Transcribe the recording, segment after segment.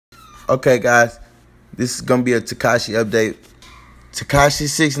Okay, guys, this is going to be a Tekashi update. Tekashi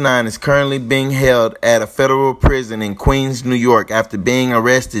 6ix9ine is currently being held at a federal prison in Queens, New York after being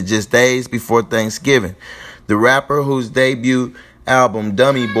arrested just days before Thanksgiving. The rapper, whose debut album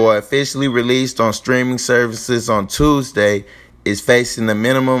Dummy Boy officially released on streaming services on Tuesday, is facing a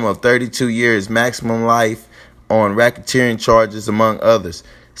minimum of 32 years maximum life on racketeering charges, among others.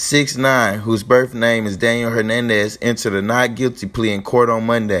 6ix9ine, whose birth name is Daniel Hernandez, entered a not guilty plea in court on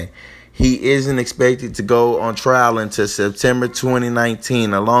Monday. He isn't expected to go on trial until September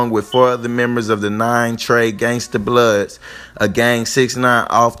 2019, along with 4 other members of the 9 Trey Gangsta Bloods, a gang 6ix9ine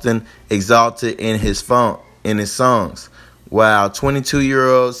often exalted in his songs. While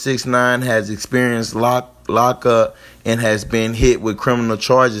 22-year-old 6ix9ine has experienced lockup and has been hit with criminal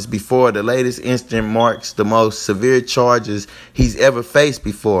charges before, the latest incident marks the most severe charges he's ever faced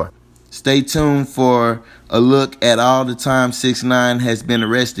before. Stay tuned for a look at all the times 6ix9ine has been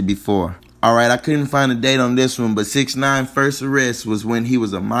arrested before. Alright, I couldn't find a date on this one, but 6ix9ine's first arrest was when he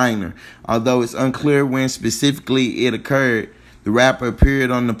was a minor. Although it's unclear when specifically it occurred, the rapper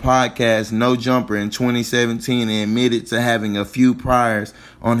appeared on the podcast No Jumper in 2017 and admitted to having a few priors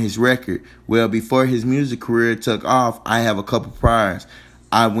on his record. Well, before his music career took off, I have a couple priors.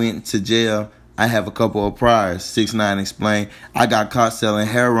 I went to jail. I have a couple of priors, 6ix9ine explained. I got caught selling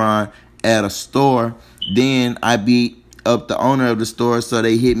heroin at a store. Then I beat up the owner of the store, so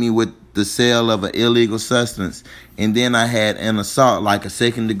they hit me with the sale of an illegal substance. And then I had an assault, like a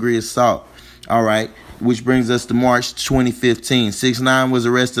second-degree assault. All right, which brings us to March 2015. 6ix9ine was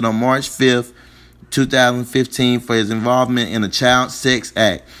arrested on March 5th, 2015 for his involvement in a child sex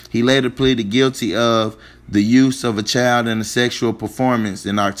act. He later pleaded guilty of the use of a child in a sexual performance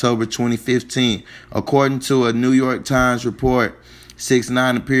in October 2015. According to a New York Times report,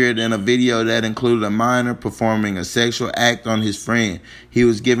 6ix9ine appeared in a video that included a minor performing a sexual act on his friend. He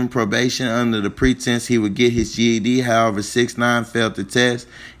was given probation under the pretense he would get his GED. However, 6ix9ine failed the test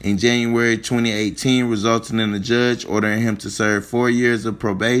in January 2018, resulting in the judge ordering him to serve 4 years of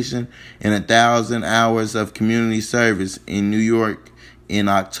probation and 1,000 hours of community service in New York in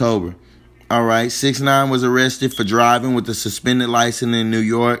October. All right, 6ix9ine was arrested for driving with a suspended license in New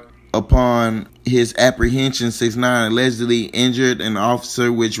York. Upon his apprehension, 6ix9ine allegedly injured an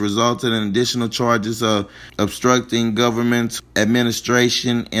officer, which resulted in additional charges of obstructing government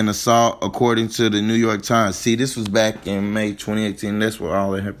administration and assault, according to the New York Times. See, this was back in May 2018. That's where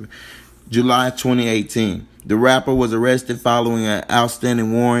all that happened. July 2018. The rapper was arrested following an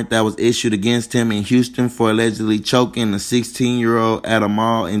outstanding warrant that was issued against him in Houston for allegedly choking a 16-year-old at a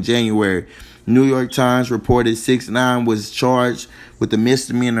mall in January. New York Times reported 6ix9ine was charged with a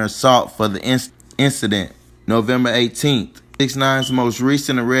misdemeanor assault for the incident November 18th. 6ix9ine's most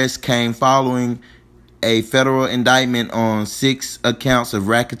recent arrest came following a federal indictment on 6 accounts of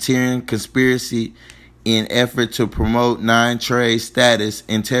racketeering conspiracy in effort to promote 9 Trey status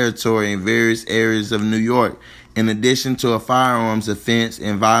and territory in various areas of New York, in addition to a firearms offense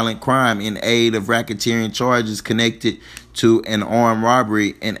and violent crime in aid of racketeering charges connected to an armed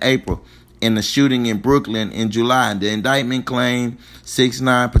robbery in April and the shooting in Brooklyn in July. The indictment claimed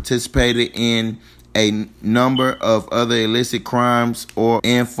 6ix9ine participated in a number of other illicit crimes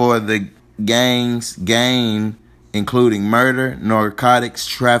and for the gang's gain, including murder, narcotics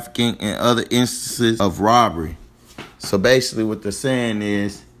trafficking, and other instances of robbery. So basically what they're saying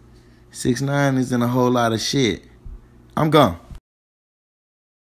is 6ix9ine is in a whole lot of shit. I'm gone.